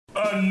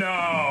And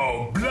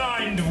now,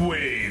 Blind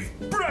Wave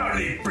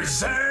proudly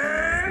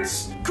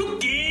presents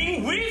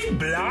Cooking with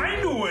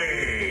Blind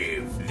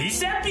Wave.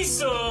 This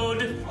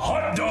episode,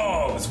 hot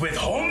dogs with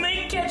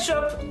homemade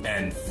ketchup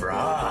and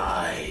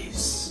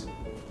fries.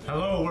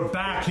 Hello, we're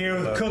back here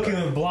with Cooking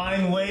with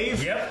Blind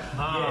Wave. Yep.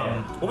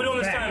 What are we doing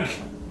this time?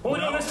 What are we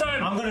doing this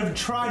time? I'm gonna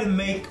try to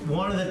make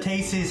one of the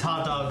tastiest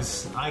hot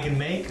dogs I can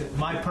make.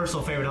 My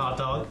personal favorite hot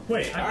dog.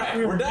 Wait,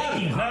 we're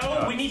done.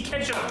 No, we need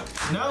ketchup.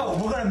 No,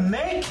 we're gonna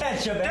make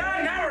ketchup.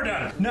 Now we're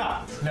done.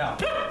 No.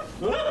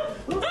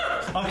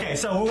 Okay,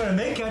 so we're gonna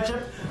make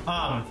ketchup.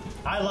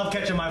 I love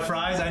ketchup on my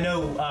fries. I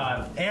know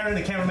Aaron,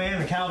 the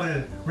cameraman, and Calvin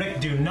and Rick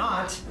do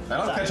not. I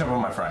love ketchup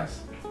on my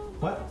fries.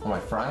 What? On my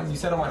fries? You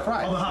said on my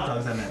fries. Oh, the hot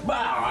dogs I meant.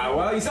 Wow,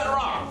 well, you said it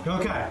wrong.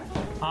 Okay.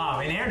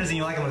 And Aaron doesn't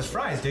even like them on his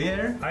fries, do you,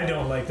 Aaron? I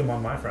don't like them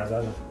on my fries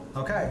either.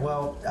 Okay,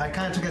 well, I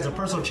kind of took it as a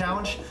personal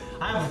challenge.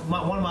 I have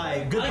one of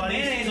my good buddies.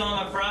 Mayonnaise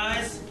on my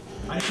fries.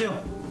 I do too.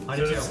 I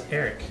do too.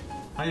 Eric.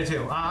 I do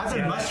too. I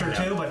said mustard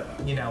too, but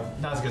you know,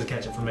 not as good as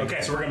ketchup for me.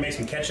 Okay, so we're gonna make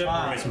some ketchup. We're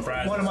gonna make some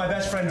fries. One of my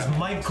best friends,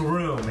 Mike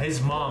Groom,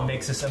 his mom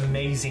makes this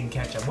amazing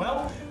ketchup.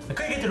 Well, I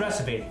couldn't get the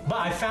recipe, but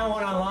I found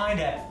one online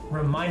that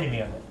reminded me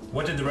of it.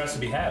 What did the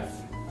recipe have?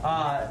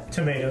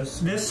 Tomatoes.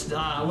 This,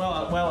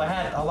 well, it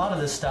had a lot of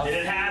this stuff. Did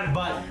it have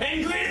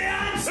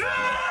ingredients?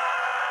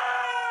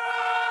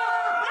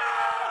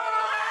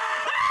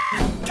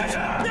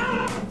 Ketchup!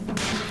 No!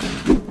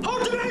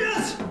 Oh,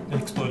 tomatoes!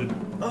 It exploded.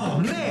 Oh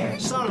man,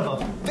 son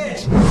of a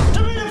bitch!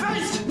 Tomato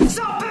paste!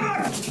 Salt,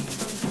 pepper!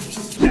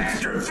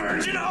 Extra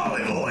virgin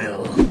olive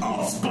oil.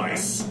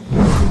 Allspice.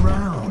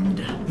 Ground.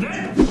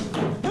 Then,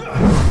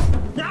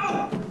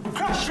 No!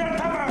 Crushed red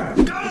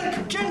pepper!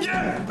 Garlic!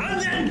 Ginger!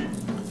 Onion!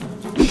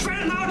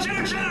 Shredded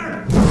mozzarella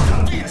cheddar!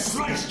 Tortilla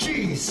sliced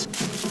cheese!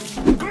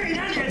 Green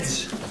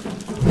onions!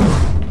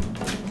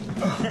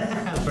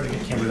 That's pretty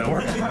good. did that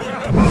work?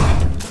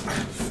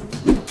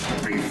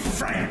 Beef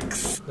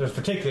franks. There's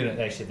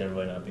particularly, actually, there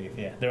would not beef.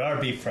 Yeah, there are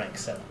beef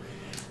franks. So,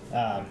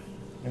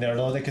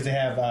 they're because they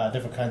have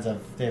different kinds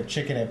of. They have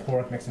chicken and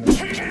pork mixed in.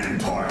 Chicken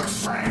and pork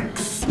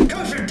franks.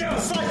 Kosher dill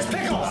sliced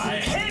pickles! I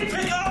hate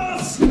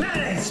pickles.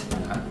 Mayonnaise!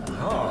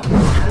 Oh.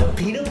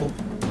 Jalapeno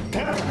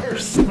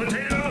peppers!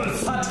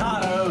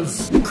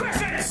 Potatoes.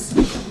 Crescents.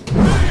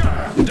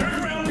 Vinegar.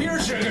 Dark brown pure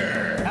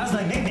sugar. How's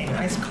my nickname?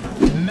 Nice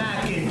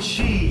mac and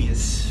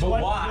cheese. But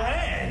What why?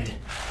 brand?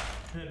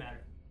 Doesn't matter.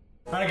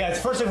 Alright guys,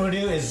 first thing we're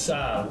gonna do is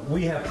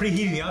we have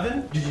preheated the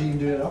oven. Did you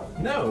do it up?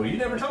 No, you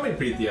never told me to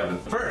preheat the oven.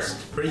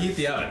 First, preheat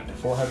the oven to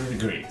 400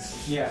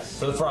 degrees. Yes.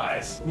 For the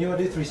fries. You wanna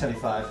do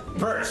 375?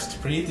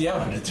 First, preheat the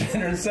oven to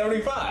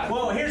 375.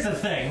 Well, here's the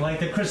thing. Like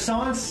the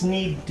croissants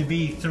need to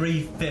be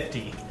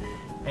 350,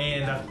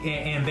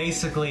 and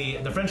basically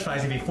the French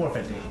fries need to be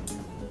 450.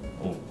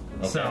 Oh, okay.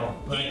 So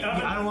like, Heat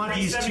oven, I don't want to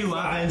use two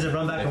 375. ovens and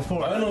run back and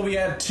forth. I don't know, we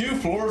had 2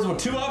 floors with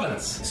 2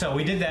 ovens. So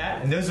we did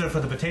that, and those are for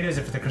the potatoes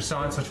and for the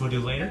croissants, which we'll do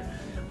later.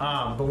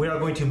 But we are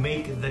going to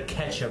make the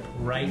ketchup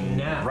right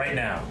now. Right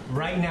now.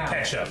 Right now.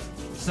 Ketchup.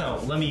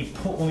 So let me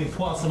pull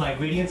out some of my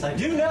ingredients. I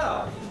do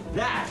know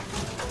that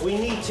we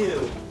need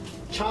to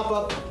chop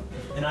up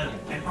an onion.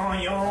 An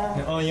onion.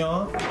 An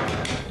onion.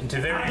 Into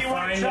very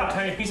fine little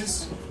tiny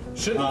pieces.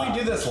 Shouldn't we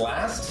do this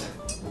last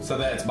so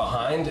that it's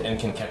behind and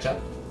can catch up?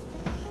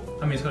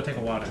 I mean, it's gonna take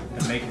a while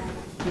to make it.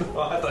 Oh,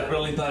 I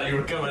really thought you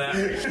were coming at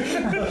me.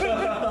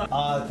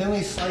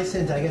 Thinly slice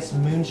it into, I guess,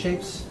 moon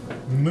shapes.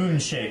 Moon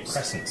shapes.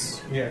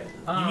 Crescents. Yeah.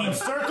 You mean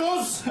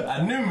circles?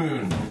 A new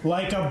moon.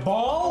 Like a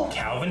ball?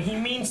 Calvin, he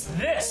means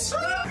this.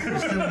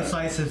 Thinly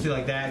slice it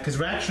like that, because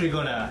we're actually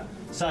gonna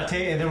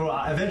saute it, and then we're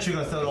eventually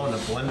gonna throw it all in the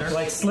blender.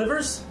 Like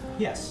slivers?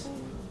 Yes.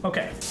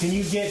 Okay. Can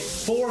you get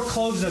 4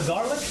 cloves of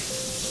garlic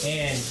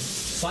and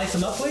slice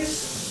them up,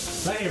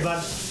 please? Right here,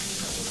 bud.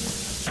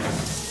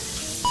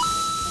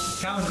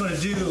 Calvin's going to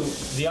do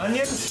the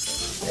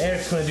onions.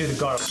 Eric's going to do the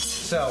garlic.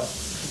 So,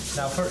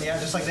 now,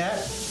 just like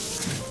that.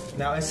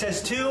 Now, it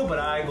says 2, but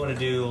I'm going to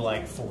do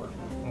like 4.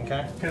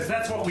 Okay? Because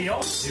that's what we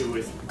always do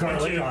with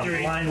Garlic 1, 2, on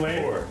 3, Blind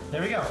Wave. 4.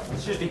 There we go.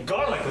 It should be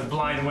garlic with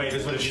blind wave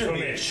is what it should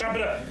Okay, be. chop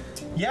it up.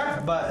 Yeah,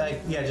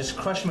 but yeah, just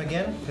crush them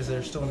again because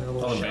they're still in their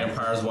little Oh, shell.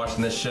 vampires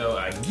watching this show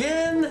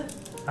again.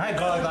 I had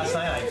garlic last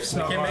night. I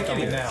smell can't garlic make on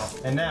any me of now.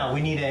 this. And now we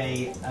need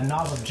a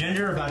knob of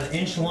ginger about 1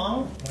 inch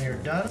long. When you're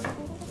done,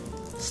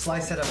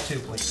 slice it up too,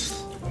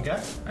 please. Okay?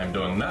 I'm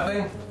doing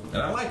nothing,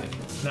 and I like it.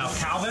 Now,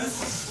 Calvin,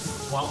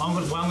 what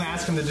I'm gonna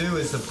ask him to do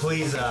is to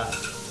please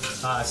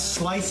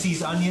slice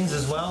these onions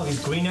as well, these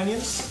green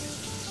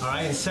onions. All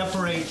right, and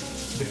separate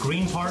the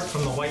green part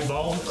from the white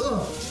ball.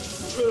 Ugh.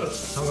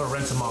 I'm gonna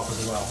rinse them off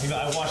as well. You know,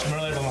 I washed them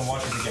earlier, but I'm gonna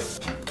wash it again.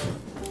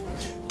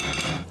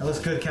 That looks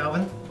good,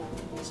 Calvin.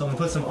 So I'm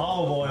gonna put some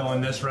olive oil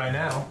in this right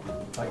now.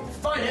 If I can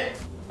find it.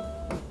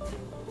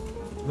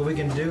 What we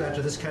can do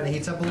after this kind of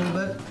heats up a little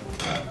bit,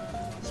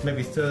 is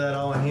maybe throw that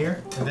all in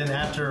here. And then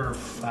after,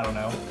 I don't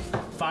know,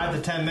 5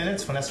 to 10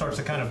 minutes, when that starts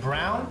to kind of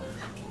brown,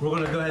 we're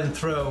gonna go ahead and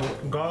throw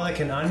garlic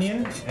and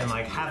onion and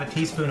like half a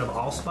teaspoon of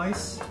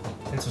allspice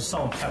and some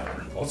salt and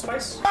pepper. Old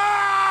Spice?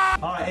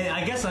 All right, and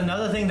I guess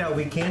another thing that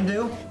we can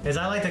do is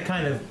I like to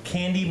kind of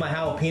candy my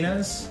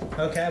jalapenos.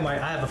 Okay, I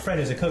have a friend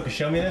who's a cook who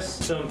showed me this.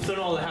 So I'm putting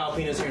all the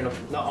jalapenos here,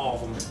 not all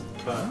of them,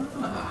 but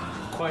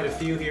quite a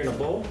few here in a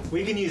bowl.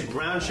 We can use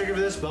brown sugar for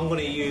this, but I'm going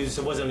to use,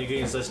 it wasn't on the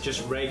ingredients list,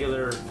 just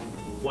regular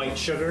white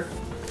sugar.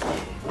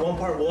 1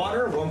 part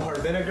water, 1 part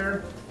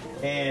vinegar,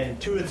 and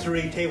 2 to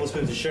 3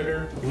 tablespoons of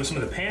sugar. You want some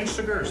of the pan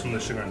sugar or some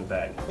of the sugar in the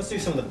bag? Let's do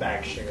some of the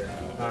bag sugar.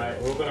 All right,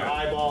 we're going to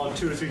eyeball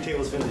 2 to 3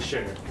 tablespoons of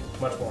sugar.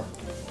 Much more.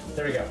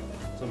 There we go.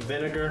 Some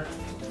vinegar.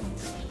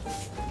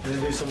 And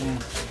then do some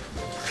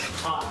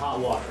hot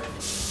water.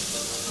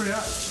 Pretty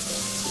hot.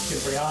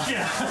 Get pretty hot.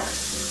 Yeah.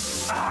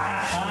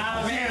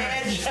 Man.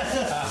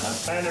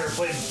 I never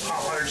played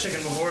hot water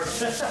chicken before.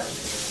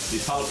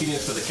 These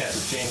jalapenos for the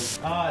ketchup,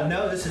 Shane.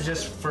 No, this is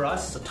just for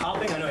us. It's a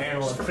topping. I know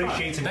Aaron will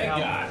appreciate it. Thank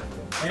God.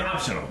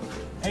 Optional.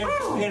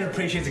 Aaron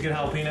appreciates a good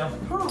jalapeno.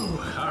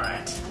 All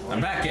right. I'm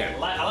back in.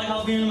 I like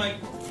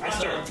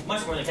jalapeno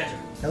much more than ketchup.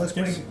 That looks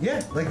pretty good.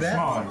 Yeah, like that.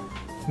 Smaller.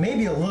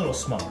 Maybe a little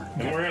smaller.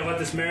 And we're gonna let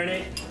this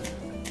marinate.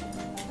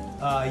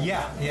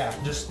 Yeah.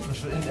 Just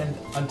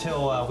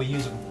until we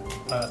use them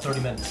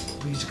 30 minutes.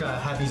 We just gotta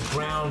have these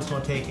browns. It's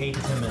gonna take 8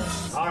 to 10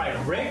 minutes. All right,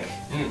 Rick.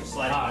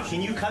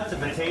 Can you cut the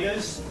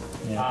potatoes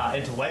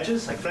into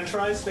wedges, like French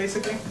fries,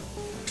 basically?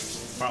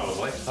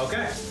 Probably.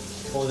 Okay.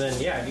 Well then,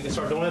 yeah, you can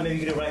start doing it. Maybe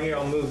you can do it right here.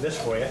 I'll move this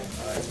for you. All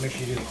right, make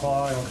sure you do the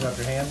claw. You don't cut up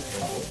your hand.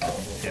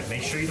 Yeah,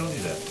 make sure you don't do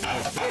that.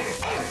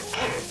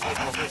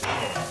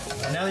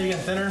 Now that you're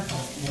getting thinner,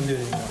 you can do it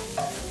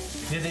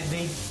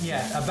anymore.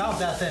 Yeah, about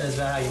that thin is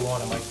about how you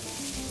want them.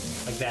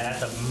 Like that, at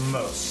the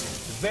most.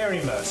 The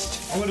very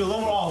most. I'm gonna do a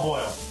little more olive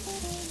oil.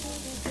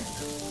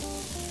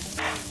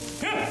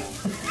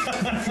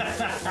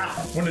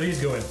 When do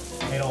these go in?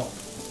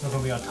 They're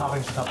gonna be on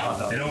toppings on top of hot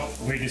dogs. They don't.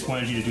 We just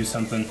wanted you to do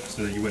something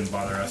so that you wouldn't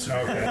bother us.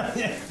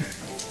 Okay.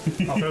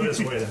 I'll throw this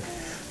away then.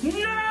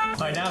 No! All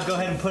right, now go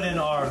ahead and put in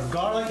our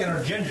garlic and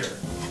our ginger.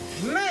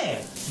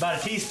 Man! About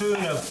a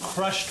teaspoon of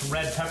crushed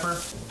red pepper.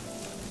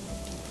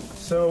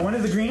 So when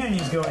did the green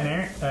onions go in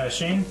there,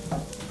 Shane?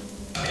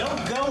 They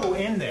don't go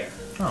in there.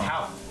 Oh.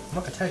 How? I'm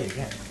not gonna tell you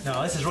again.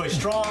 No, this is really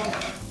strong.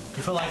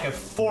 You put like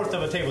 1/4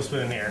 of a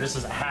tablespoon in here. This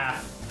is a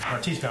half, or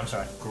a teaspoon, I'm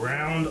sorry.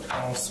 Ground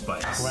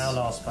allspice. Ground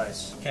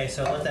allspice. Okay,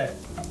 so let that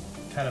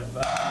kind of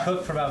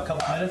cook for about a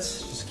couple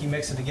minutes. Just keep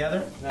mixing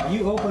together. Now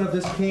you open up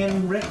this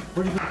can, Rick.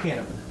 Where'd you put the can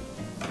open?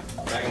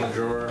 Back in the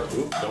drawer.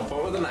 Oops, don't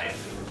fall with a knife.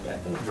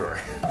 Back in the drawer.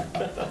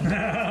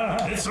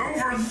 It's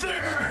over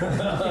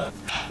there.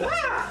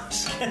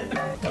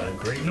 What a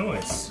great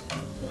noise.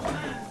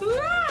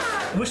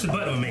 I wish the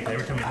button would make that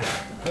every time we did it.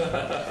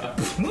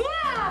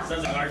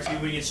 Sounds like R2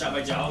 when he gets shot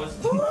by Jawas.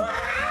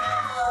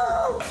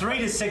 3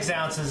 to 6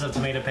 ounces of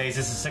tomato paste.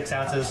 This is 6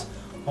 ounces.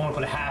 I want to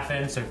put a half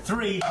in, so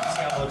 3. See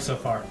how it looks so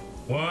far.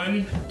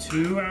 1,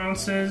 2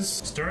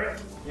 ounces. Stir it.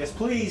 Yes,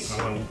 please.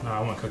 I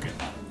want to cook it.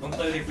 Don't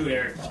play with your food,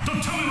 Eric.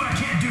 Don't tell me what I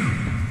can't do.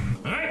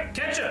 All right,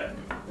 ketchup.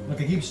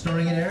 Okay, keep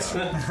stirring it there.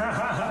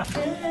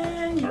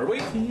 Are we?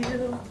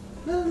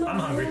 I'm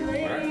hungry.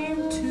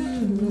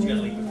 Did you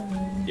guys leave?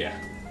 Yeah.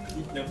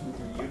 No food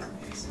for you.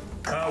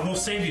 We'll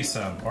save you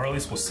some, or at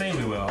least we'll say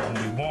we will, and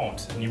we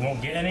won't. And you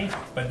won't get any,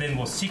 but then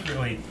we'll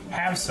secretly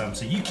have some,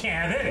 so you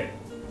can't have any.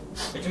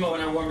 Did you know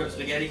when I warmed up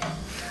spaghetti?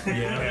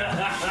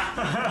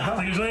 Yeah.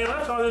 Think there's any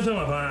left? Oh, there's no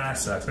left. Oh, that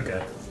sucks.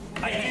 Okay.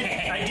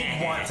 I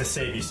did want to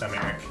save you some,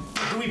 Eric.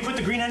 Do we put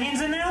the green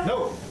onions in now?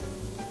 No.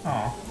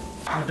 Oh.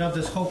 I'm gonna dump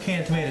this whole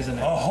can of tomatoes in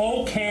there. A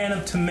whole can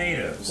of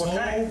tomatoes.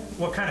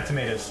 What kind of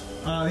tomatoes?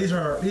 These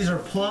are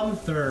plum.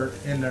 They're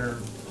in their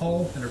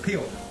whole and they're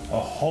peeled. A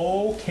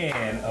whole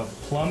can of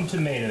plum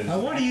tomatoes. I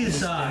want to use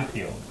skin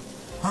peeled.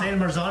 San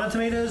Marzano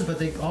tomatoes,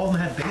 but all of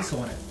them had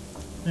basil in it.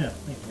 Yeah,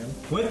 thank you.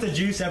 With the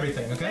juice,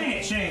 everything. Okay. Dang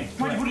it, Shane.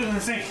 Why'd you put it in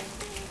the sink?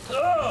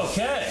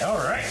 Okay, all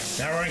right.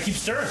 Now we're gonna keep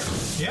stirring.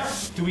 Yeah.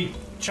 Do we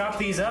chop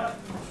these up?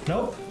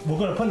 Nope. We're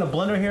gonna put in a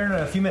blender here in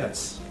a few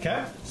minutes.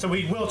 Okay. So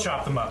we will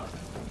chop them up.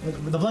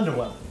 The blender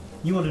will.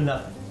 You will do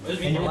nothing.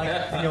 And you'll like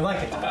it. And you'll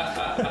like it.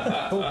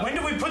 When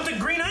do we put the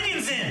green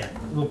onions in?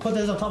 We'll put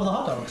those on top of the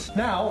hot dogs.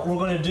 Now we're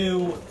going to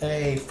do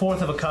a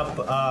 1/4 of a cup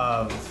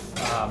of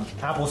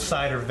apple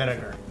cider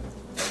vinegar.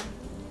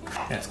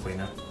 That's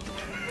clean up.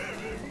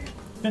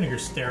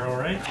 Vinegar's sterile,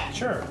 right?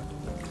 Sure.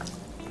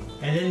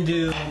 And then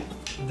do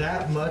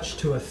that much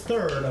to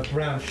 1/3 of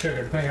brown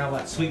sugar, depending on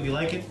how sweet we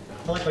like it.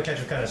 I like my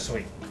ketchup kind of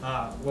sweet.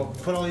 We'll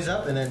put all these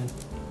up, and then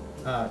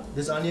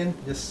this onion,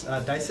 just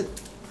dice it.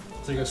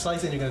 So you're going to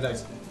slice it and you're going to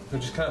dice it. So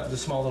just cut up the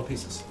small little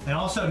pieces. And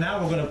also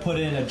now we're going to put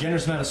in a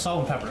generous amount of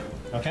salt and pepper.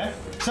 Okay?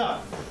 So,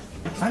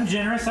 I'm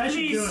generous. I should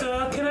do it.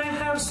 Lisa, can I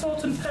have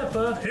salt and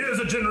pepper? Here's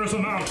a generous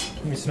amount.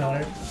 let me smell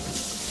it.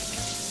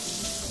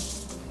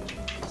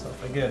 Smells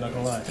pretty good, not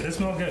going to lie. It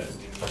smells good.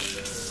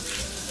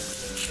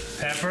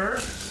 Pepper,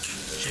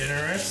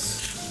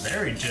 generous,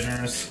 very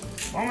generous.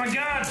 Oh my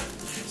God,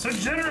 so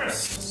generous.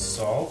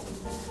 Salt,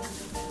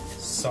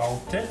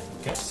 salted,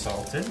 get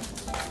salted.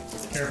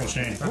 Careful,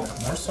 Shane.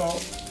 More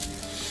salt.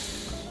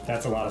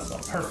 That's a lot of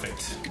salt.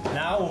 Perfect.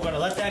 Now we're going to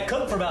let that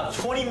cook for about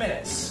 20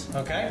 minutes.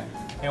 Okay?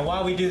 And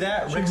while we do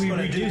that, Rick's we going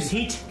to reduce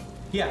heat?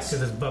 Yes.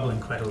 Because it's bubbling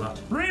quite a lot.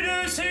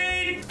 Reduce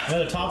heat!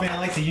 Another topping I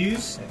like to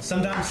use,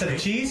 sometimes instead of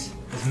cheese,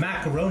 is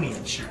macaroni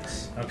and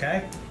cheese.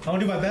 Okay? I'm going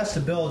to do my best to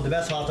build the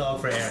best hot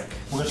dog for Eric.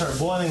 We're going to start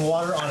boiling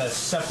water on a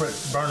separate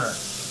burner.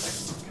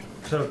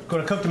 So,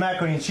 going to cook the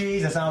macaroni and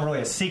cheese. That's not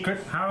really a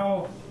secret.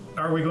 How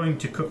are we going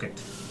to cook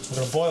it? We're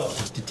going to boil it.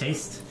 To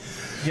taste?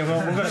 Yeah, well,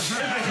 we're going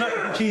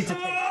to cheese to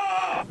taste.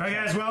 Alright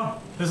guys,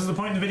 well, this is the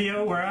point in the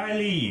video where I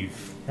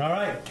leave.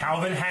 Alright.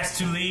 Calvin has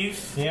to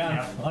leave.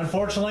 Yeah.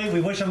 Unfortunately,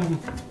 we wish him...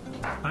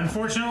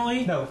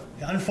 Unfortunately? No.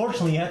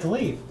 Unfortunately, you have to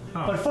leave.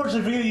 Oh. But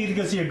fortunately for you, you get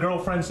to go see your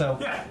girlfriend, so...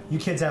 Yeah. You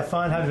kids have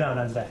fun. Have a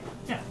Valentine's Day.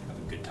 Yeah,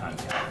 have a good time,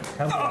 Calvin.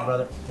 Have fun,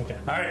 brother. Okay.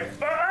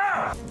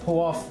 Alright. Pull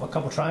off a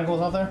couple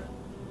triangles off there.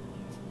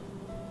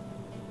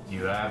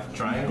 You have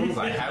triangles,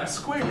 I have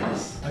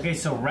squares. Okay,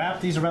 so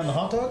wrap these around the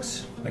hot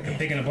dogs. Like a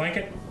pig in a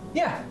blanket?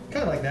 Yeah,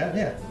 kind of like that,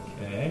 yeah.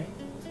 Okay.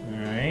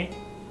 Alright.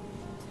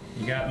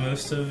 You got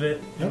most of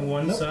it on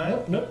one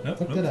side? Nope. Look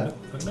at that.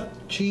 Look at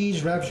that.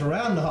 Cheese wraps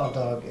around the hot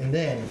dog, and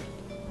then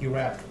you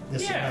wrap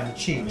this around the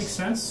Makes cheese.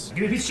 sense.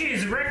 Give me a piece of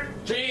cheese, Rick.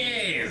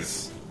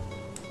 Cheese!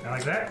 I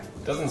like that.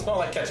 Doesn't smell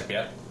like ketchup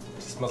yet.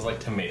 It smells like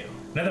tomato.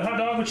 Another hot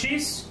dog with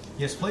cheese?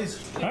 Yes, please.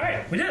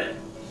 Alright, we did it.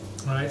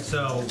 All right,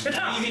 so Good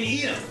job. You can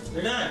eat them.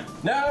 They're done.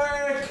 No,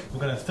 Eric!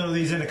 we're gonna throw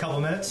these in a couple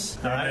minutes.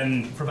 All right,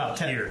 And for about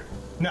 10. here.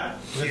 No,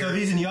 we're gonna throw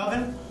these in the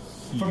oven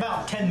for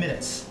about 10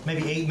 minutes,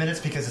 maybe 8 minutes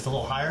because it's a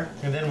little higher,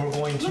 and then we're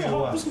going to,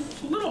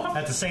 Little hot.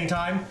 at the same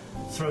time,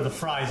 throw the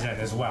fries in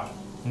as well.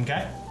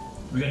 Okay.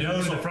 We got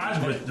those little fries,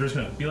 but they're just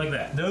gonna be like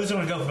that. Those are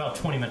gonna go for about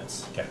 20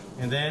 minutes. Okay.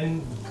 And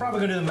then probably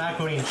gonna do the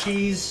macaroni and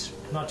cheese.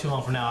 Not too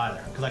long from now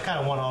either, because I kind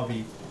of want to all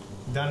be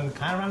done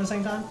kind of around the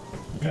same time.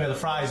 You know, the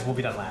fries will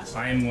be done last.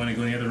 I am going to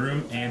go in the other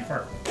room and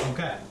fart.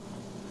 Okay.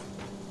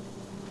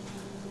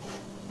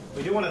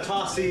 We do want to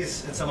toss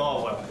these in some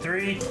olive oil.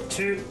 3,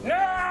 2,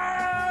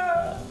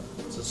 no!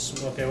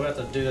 Okay, we have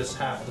to do this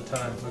half the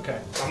time. Okay.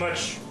 How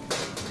much?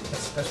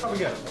 That's probably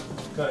good.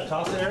 Go ahead,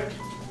 toss it, Eric.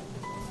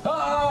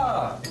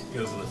 Ah!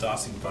 Goes to the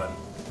tossing button.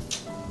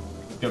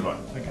 Good one.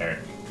 Okay.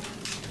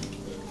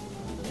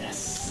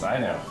 Yes, I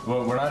know.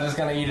 Well, we're not just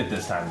gonna eat it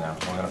this time now.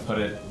 We're gonna put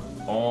it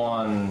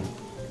on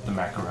the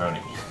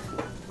macaroni.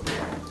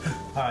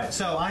 All right,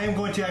 so I am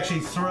going to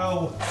actually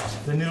throw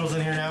the noodles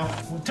in here now.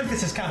 We took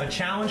this as kind of a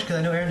challenge because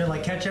I know Aaron didn't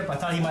like ketchup. I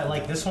thought he might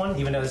like this one,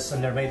 even though I've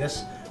never made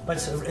this. But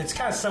it's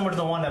kind of similar to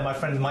the one that my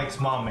friend Mike's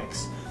mom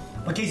makes.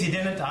 In case you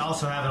didn't, I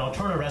also have an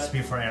alternative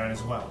recipe for Aaron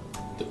as well.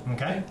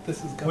 Okay?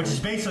 This is good. Which is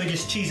basically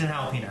just cheese and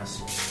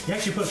jalapenos. You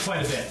actually put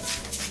quite a bit.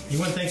 You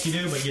wouldn't think you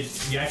do, but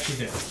you actually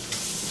do.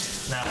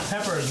 Now,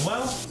 pepper as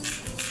well.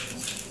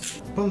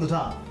 Put on the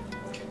top.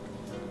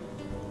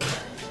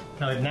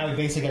 Now we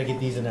basically gotta get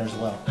these in there as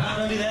well.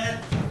 Don't do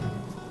that.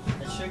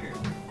 That's sugar.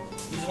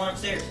 Use the one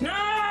upstairs.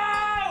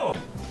 No!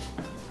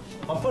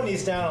 I'm putting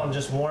these down on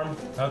just warm,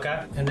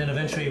 okay? And then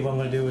eventually what I'm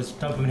gonna do is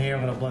dump them in here,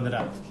 I'm gonna blend it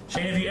up.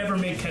 Shane, have you ever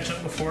made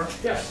ketchup before?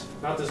 Yes,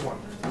 not this one.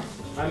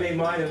 I made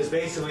mine, it was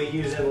basically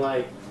using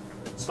like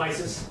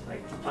spices,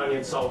 like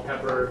onion, salt,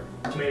 pepper,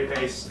 tomato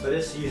paste. But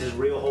this uses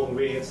real whole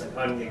ingredients like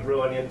onion,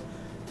 real onion,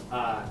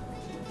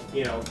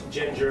 you know,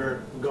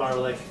 ginger,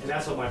 garlic, and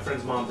that's what my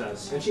friend's mom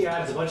does. And she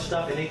adds a bunch of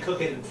stuff and they cook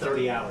it in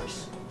 30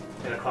 hours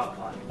in a crock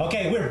pot.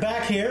 Okay, we're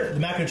back here. The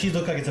macaroni and cheese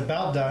looks like it's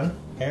about done.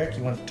 Eric,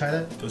 you want to try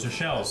that? Those are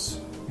shells.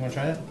 You want to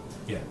try that?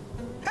 Yeah.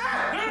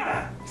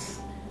 Ah!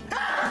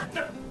 Ah!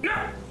 No!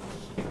 No!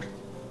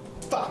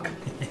 Fuck!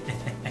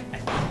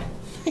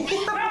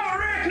 No,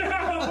 Rick,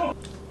 no!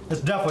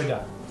 It's definitely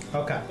done.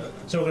 Okay,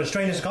 so we're gonna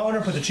strain this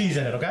colander, put the cheese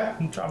in it, okay?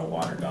 Drop of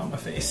water down my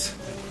face.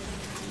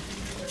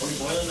 Are we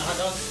boiling the hot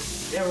dog?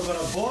 Yeah, we're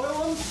gonna boil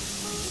them,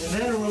 and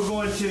then we're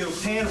going to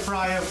pan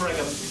fry them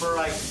for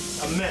like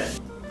a minute.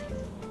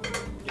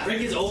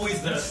 Rick is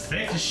always the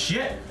Thick as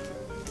shit.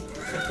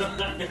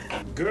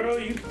 Girl,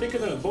 you thicker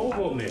than a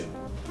Bobo mill.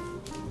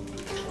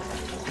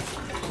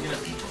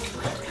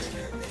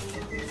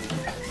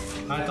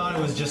 I thought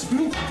it was just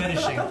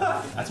finishing.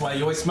 That's why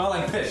you always smell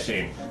like fish,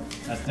 Shane.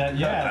 I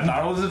Yeah,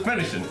 thought it was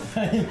finishing.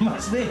 it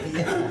must be.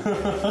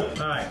 Yeah.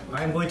 All right,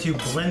 I'm going to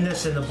blend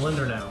this in the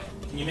blender now.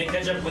 Can you make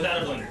ketchup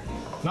without a blender?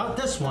 Not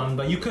this one,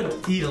 but you could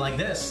eat it like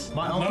this.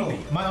 My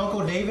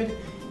uncle David,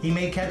 he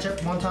made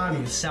ketchup one time.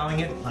 He was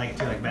selling it like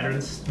to like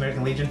veterans,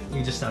 American Legion. He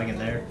was just selling it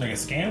there. Like a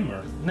scam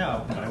or?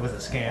 No, it was a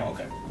scam. Oh,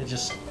 okay. It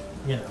just,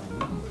 you know.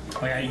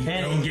 Like you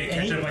don't get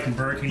ketchup he, like in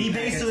Burger King. He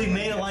basically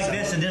made it like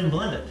this and didn't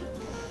blend it.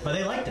 But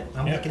they liked it.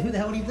 I'm Yeah. like, who the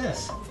hell would eat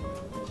this?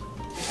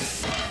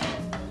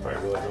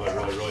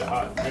 Probably really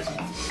hot.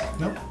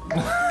 Nope.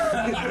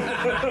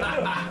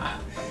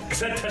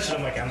 Because I touched it,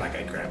 I'm like, I'm not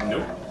gonna grab it.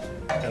 Nope.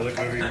 I look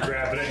over, you're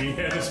grabbing it, and you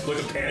have this look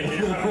of panic in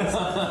your eyes.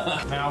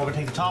 Now we're gonna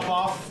take the top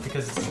off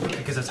because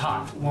it's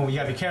hot. Well, you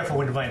gotta be careful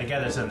when you're playing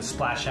together so it doesn't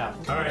splash out.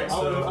 All right, I'm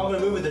so gonna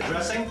move with the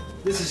dressing.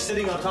 This is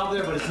sitting on top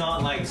there, but it's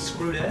not like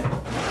screwed in.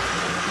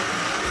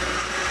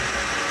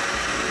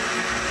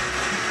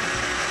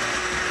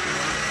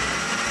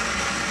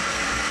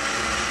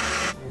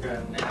 Okay.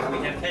 Now we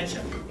have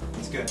ketchup.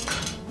 It's good.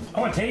 I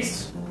want to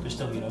taste. There's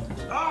still, you know.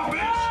 Oh,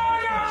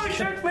 man! No, he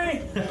shook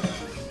me.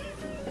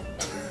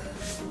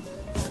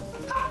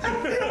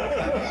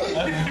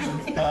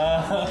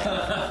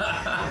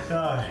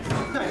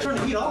 I turned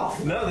the heat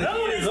off. No, the No,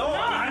 heat it's is on.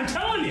 not. I'm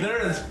telling you.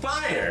 There is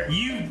fire.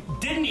 You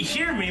didn't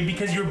hear me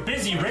because you're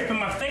busy raping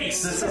my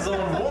face. This is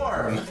on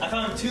warm. I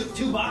found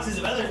two boxes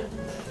of other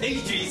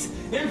pastries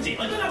empty.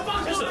 Like, what the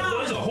fuck?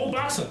 There's a whole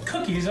box of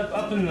cookies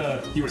up in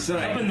the You were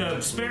saying. up in the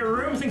spare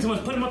room. I think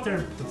someone's put them up there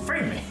to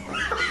frame me.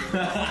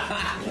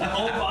 A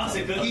whole box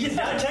of cookies. Did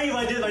I tell you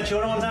what I did with my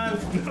children one time?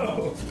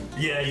 No.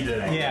 Yeah, you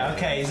did. Yeah,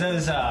 okay. So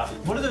those,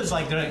 what are those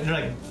like? They're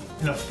like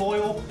in a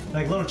foil,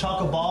 like little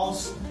chocolate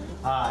balls.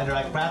 And they're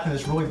like wrapped in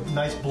this really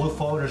nice blue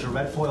foil. There's a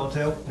red foil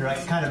too. They're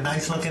like kind of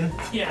nice looking.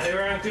 Yeah, they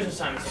were around Christmas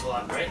time a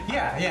lot, right?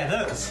 Yeah,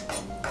 those.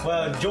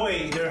 Well,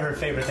 Joy, they're her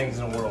favorite things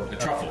in the world. The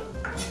truffle.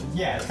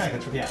 Yeah, it's kind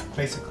of yeah,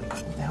 basically.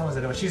 What the hell was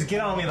I doing? She was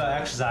getting on me about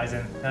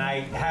exercising, and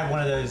I had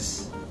one of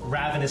those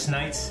ravenous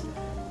nights.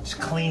 Just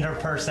cleaned her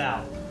purse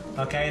out.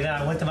 Okay, then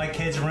I went to my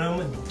kid's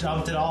room,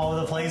 dumped it all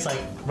over the place,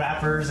 like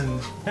wrappers and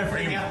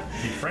everything else.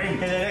 You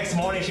framed And it. the next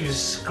morning, she was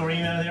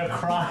screaming in there,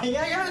 crying.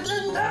 I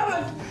didn't do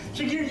it.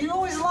 She, you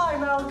always lie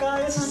now,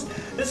 guy. This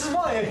is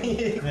why.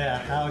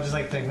 Yeah, I was just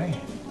like, think, man.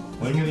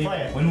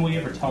 When will you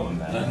ever tell them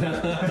that?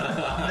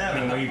 I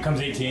mean, when he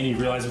becomes 18, he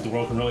realizes what the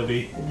world can really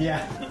be.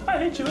 Yeah. I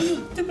hate you,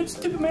 you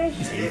stupid man.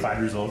 He's 85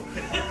 years old.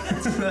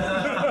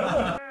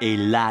 A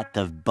lot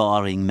of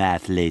boring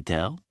math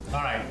later.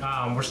 All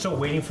right, we're still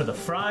waiting for the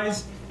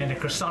fries and the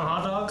croissant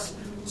hot dogs.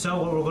 So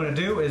what we're going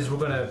to do is we're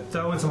going to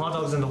throw in some hot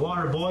dogs in the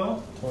water,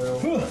 boil.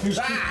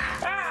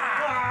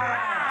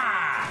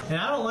 And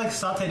I don't like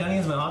sauteed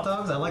onions with hot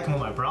dogs. I like them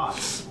with my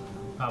brats.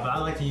 But I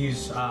like to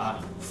use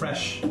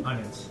fresh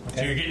onions.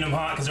 So you're getting them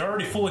hot because they're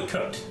already fully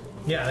cooked.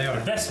 Yeah, they are.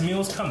 The best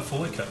meals come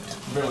fully cooked.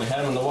 Barely had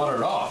them in the water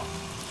at all.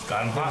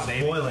 Got them hot,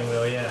 baby. Boiling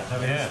though, yeah. I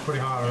mean, Yeah. it's pretty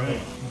hot already.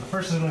 The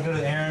first is going to go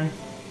to Aaron.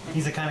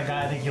 He's the kind of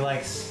guy I think he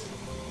likes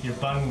your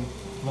bun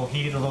a little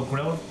heated, a little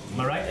grilled.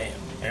 Am I right?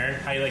 Aaron,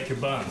 how you like your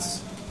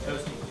buns?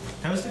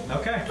 Toasted?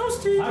 Okay.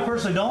 Toasted. I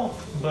personally don't,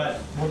 but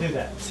we'll do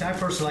that. See, I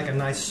personally like a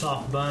nice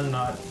soft bun,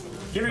 not...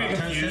 You ever not get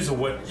toasted. confused with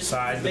what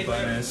side the Make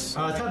bun it- is? It's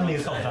happened to me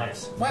a couple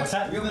times. What's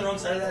that? You on the wrong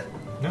side of that?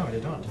 No, I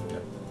did not.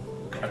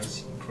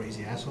 That's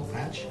Crazy asshole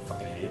patch.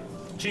 fucking idiot.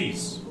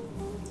 Cheese.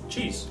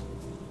 Cheese.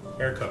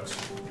 Air cooks.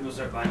 People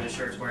start buying the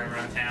shirts wearing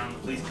around town.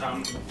 Please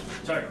come.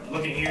 Start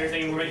looking here,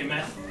 thinking we're making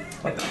meth.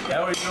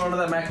 Yeah, what are you doing to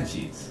that mac and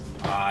cheese?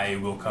 I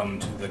will come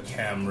to the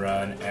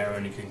camera and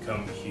Aaron can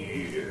come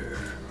here.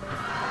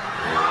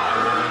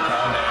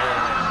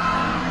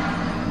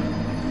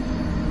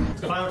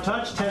 Final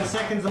touch, 10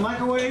 seconds, the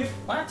microwave.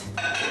 What?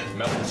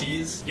 Melted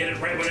cheese. Get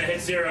it right when it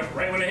hits zero.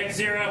 Right when it hits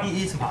zero.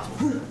 It's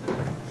impossible.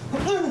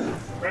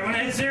 Right when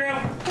it hits zero.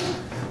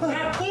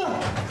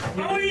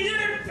 Oh, you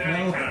did it!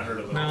 I kind of heard a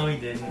little. No, he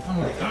didn't.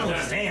 I'm done. I'm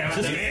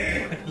so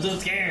scared. I'm so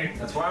scared.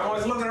 That's why I'm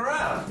always looking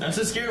around. I'm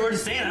so scared where to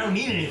stand. I don't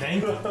need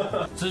anything.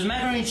 So there's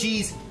macaroni and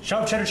cheese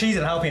Sharp cheddar cheese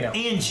and jalapeno.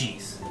 and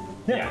cheese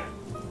Yeah.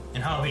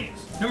 and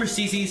jalapenos. Remember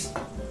Cece's?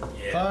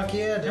 Yeah. Fuck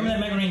yeah, dude. Remember that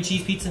macaroni and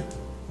cheese pizza?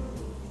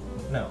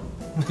 No.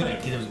 Good,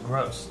 because it was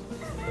gross.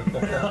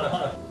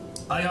 I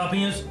like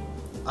jalapenos.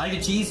 I like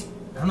the cheese.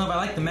 I don't know if I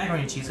like the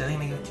macaroni and cheese. I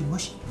think it makes it too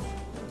mushy.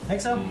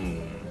 Think so?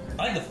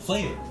 I like the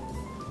flavor.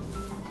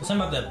 There's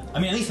something about the, I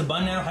mean, at least the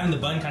bun now, having the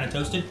bun kind of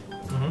toasted.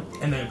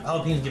 And the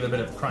jalapenos give it a bit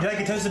of crunch. You like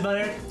it toasted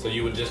butter? So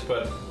you would just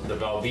put the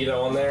Velveeta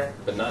on there,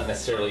 but not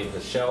necessarily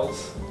the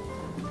shells.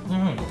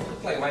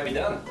 Looks like it might be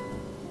done.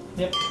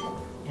 Yep.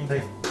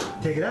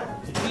 Take it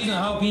out. The cheese and the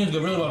jalapenos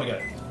go really well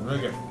together. Really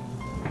good.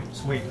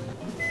 Sweet.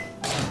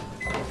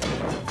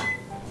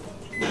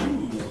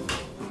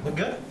 Look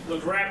good?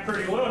 Look wrapped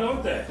pretty well,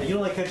 don't they? You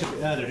don't like ketchup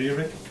either, do you,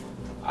 Rick?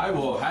 I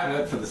will have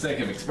it for the sake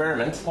of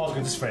experiment. Well, I was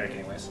going to spray it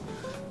anyways.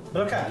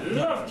 But okay.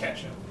 Love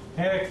ketchup.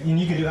 Eric, and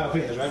you can do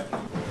jalapenos, right?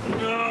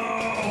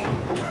 No!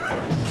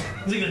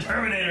 He's like the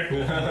Terminator.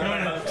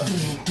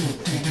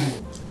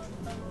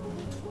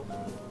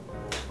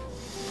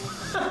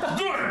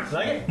 Good!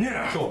 Like it?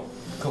 Yeah. Cool.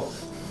 Cool.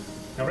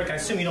 Now, Rick, I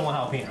assume you don't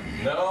want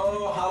jalapeno.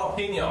 No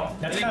jalapeno.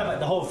 That's kind of like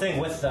the whole thing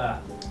with the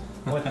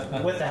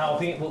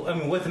jalapeno. Well, I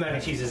mean, with the mac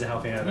and cheese is a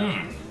jalapeno.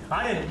 Though.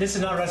 I didn't. This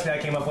is not a recipe I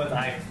came up with.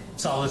 I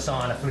saw this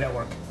on a Food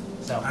Network.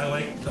 So I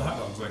like the hot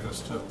dogs like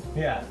this too.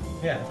 yeah.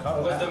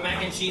 Was the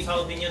mac and cheese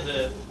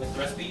jalapeno with the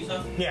recipe you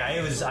saw? Yeah,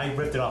 it was. I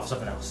ripped it off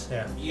something else.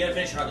 Yeah. You gotta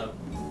finish your hot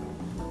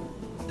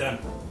dog. Done.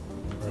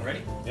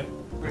 Ready? Yep.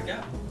 Break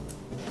out.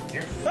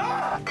 Here.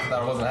 I thought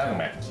I wasn't having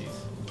mac and cheese.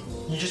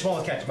 You just want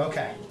with ketchup.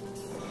 Okay.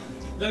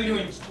 No, you're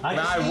doing Now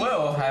I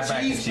will have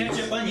mac and cheese, cheese.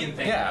 ketchup, onion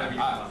thing. Yeah, whatever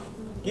you I- want.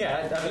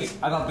 Yeah.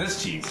 I thought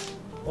this cheese.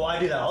 Well, I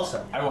do that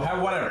also. I will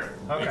have whatever,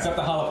 Okay. except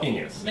the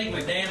jalapenos. Make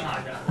my damn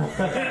hot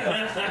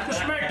dog.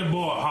 Smack the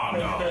boy a hot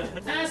dog.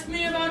 Ask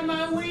me about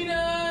my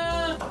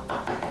wiener.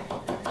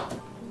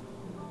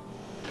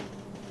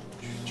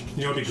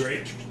 You know what'd be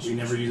great? We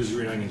never use those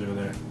green onions over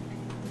there.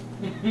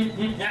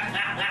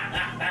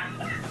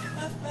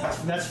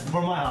 That's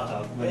for my hot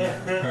dog.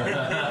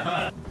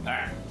 But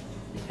Alright,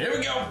 here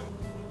we go. A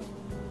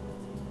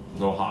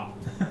little hot.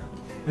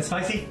 it's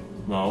spicy.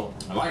 No,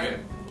 I like it.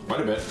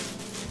 Quite a bit.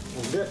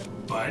 Good.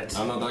 But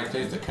I don't know if I can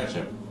taste the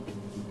ketchup.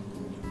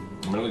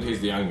 I'm gonna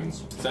taste the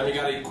onions. Sam, you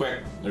gotta eat quick,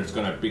 or it's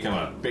gonna become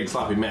a big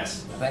sloppy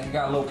mess. I think you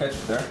got a little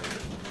ketchup there.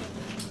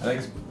 I think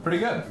it's pretty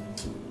good.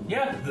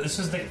 yeah, this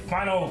is the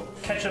final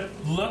ketchup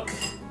look.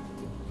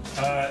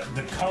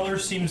 The color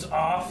seems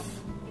off,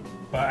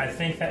 but I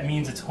think that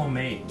means it's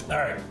homemade. All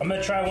right, I'm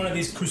gonna try one of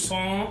these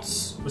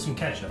croissants with some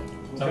ketchup.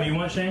 Is that what you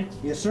want, Shane?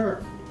 Yes,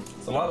 sir.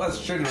 It's a lot less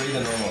sugary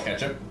than normal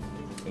ketchup.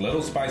 A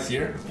little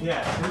spicier. Yeah,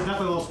 it's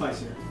definitely a little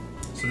spicier.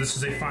 So this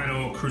is a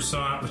final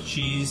croissant with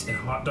cheese and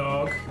hot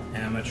dog,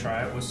 and I'm gonna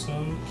try it with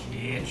some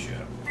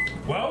ketchup.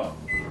 Well,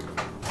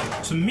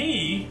 to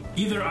me,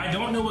 either I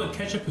don't know what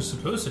ketchup is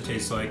supposed to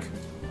taste like,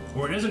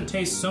 or it doesn't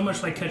taste so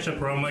much like ketchup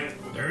where I'm like,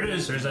 there it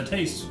is, there's that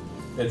taste.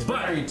 It's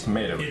very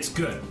tomato. It's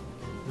good.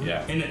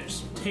 Yeah. And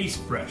it tastes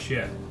fresh,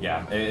 yeah.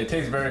 Yeah, it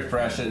tastes very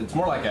fresh. It's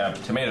more like a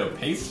tomato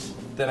paste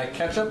than a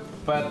ketchup,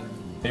 but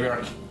maybe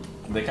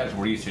the ketchup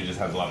we're used to just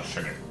has a lot of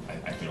sugar,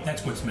 I feel.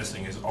 That's what's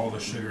missing is all the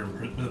sugar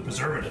and the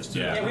preservatives too.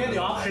 Yeah. Yeah, we have the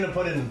option to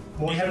put in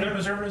more Do you have sugar. any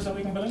preservatives that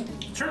we can put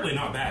in? Certainly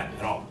not bad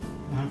at all.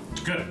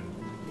 It's good.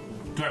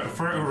 Do I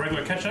prefer it over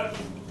regular ketchup?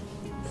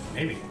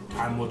 Maybe.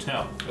 Time will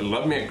tell. I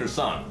love me a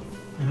croissant.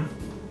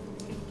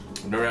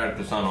 I've never had a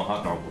croissant on a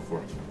hot dog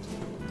before.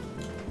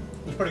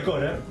 It's pretty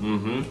good, eh?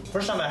 Mm-hmm.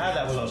 First time I had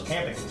that was I was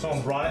camping.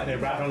 Someone brought it and they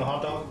wrapped it on the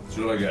hot dog It's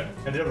really good.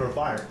 and did it over a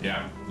fire.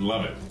 Yeah,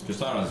 love it.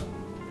 Croissant is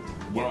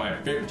one of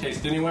my favorite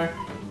tastes anyway.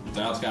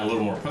 Now it's got a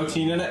little more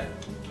protein in it.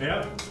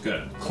 Yep. It's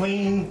good.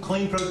 Clean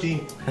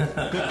protein.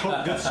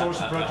 Good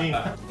source of protein. You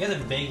guys have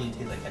vaguely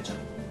taste like ketchup.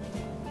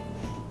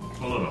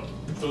 A little.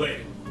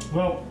 Delay.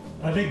 Well,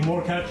 I think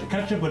more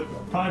ketchup would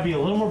probably be a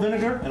little more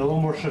vinegar and a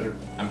little more sugar.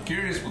 I'm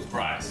curious with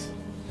fries.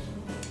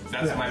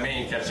 That's Yeah. my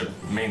main ketchup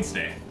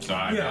mainstay. So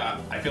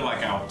I feel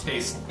like I'll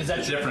taste Is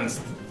that the difference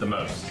the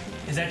most.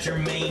 Is that your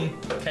main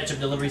ketchup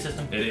delivery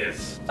system? It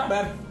is. It's not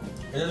bad.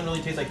 It doesn't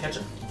really taste like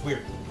ketchup. It's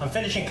weird. I'm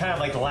finishing kind of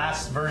like the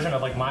last version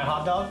of like my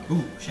hot dog.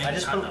 Ooh, I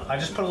just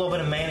put a little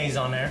bit of mayonnaise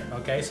on there.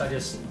 Okay, so I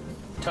just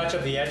touch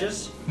up the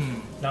edges.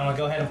 Now I'm gonna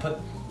go ahead and put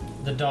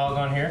the dog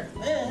on here.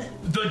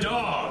 The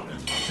dog!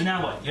 So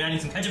now what? You gotta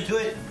need some ketchup to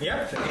it?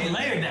 Yep. You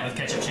layered that with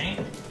ketchup,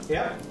 Shane.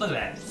 Yep. Look at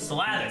that.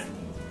 Slather.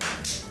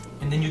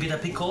 And then you get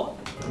that pickle.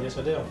 Yes,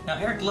 I do. Now,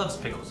 Eric loves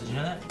pickles. Did you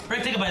know that?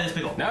 Rick, take a bite of this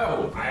pickle.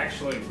 No. I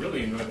actually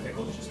really enjoy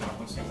pickles, just not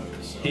once in a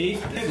while. So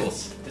Hate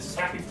pickles. this is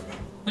happy for me.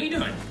 What are you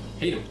doing?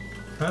 Hate them.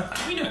 What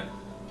are you doing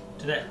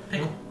to that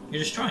pickle?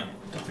 You're destroying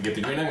it. Don't forget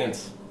the green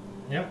onions.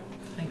 Yep.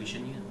 I think we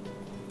shouldn't use them.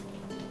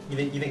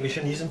 You think we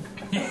shouldn't use them?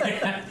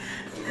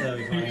 That'd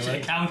be funny,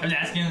 right? Calvin comes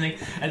asking like,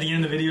 at the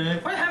end of the video,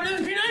 like, what happened to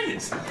those green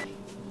onions?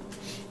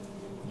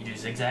 You do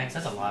zigzags?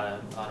 That's a lot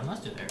of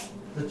mustard there.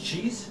 The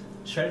cheese?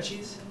 Shredded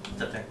cheese?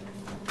 What's up there?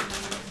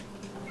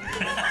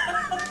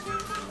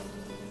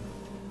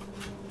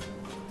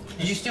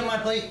 Did you steal my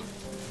plate?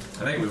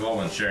 I think we've all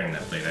been sharing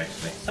that plate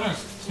actually. Someone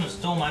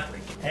stole my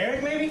plate.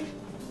 Eric, maybe?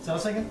 Is that what I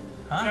was thinking?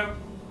 Huh?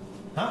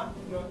 Huh?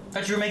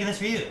 Thought you were making this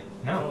for you.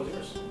 No.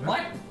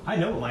 What? I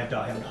know what my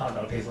hot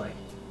dog tastes like.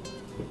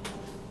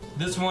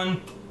 This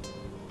one,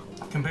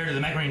 compared to the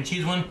macaroni and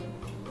cheese one,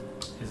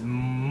 is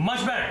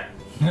much better.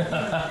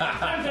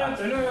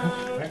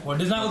 Well, it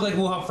does not look like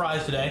we'll have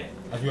fries today,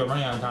 as we are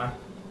running out of time.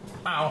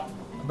 Ow.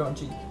 I'm going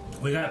cheese.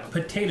 We got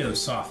potato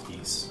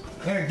softies.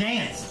 Eric,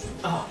 dance.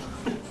 Oh.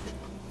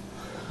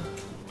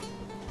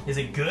 Is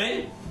it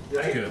good?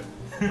 That's good.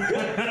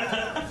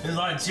 There's a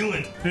lot of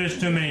chewing. There's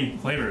too many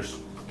flavors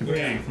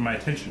competing for my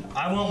attention.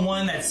 I want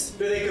one that's...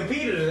 Do they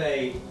compete or do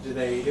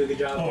they do a good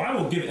job? Oh, I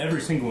will give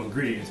every single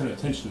ingredient a ton of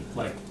attention,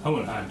 like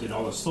Hohenheim did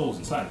all the souls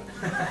inside it.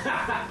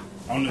 I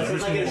don't know every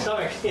It's like in single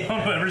the one. stomach. I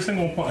don't know every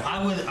single one.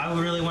 I would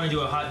really want to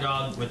do a hot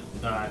dog with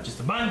just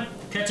a bun,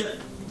 ketchup,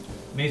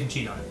 maybe some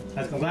cheese on it.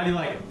 I'm glad you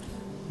like it.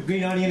 The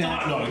green onion.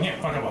 Hot dog, you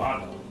can't fuck up a hot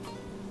dog.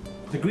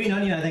 The green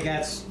onion, I think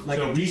that's like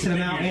So a decent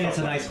maybe amount, you and it's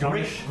a fuck nice with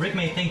garnish. Rick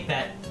may think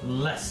that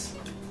less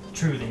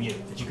true than you,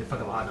 that you could fuck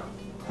up a hot dog.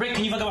 Rick,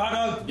 can you fuck up a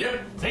hot dog?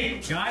 Yep. See?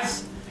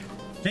 Guys,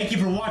 thank you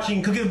for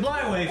watching Cooking with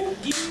Blind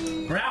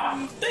Wave. We're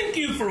out. Thank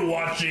you for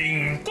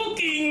watching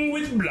Cooking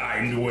with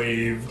Blind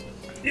Wave.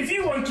 If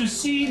you want to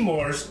see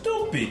more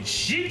stupid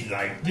shit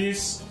like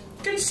this,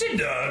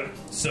 consider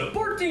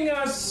supporting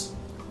us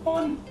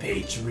on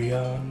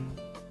Patreon.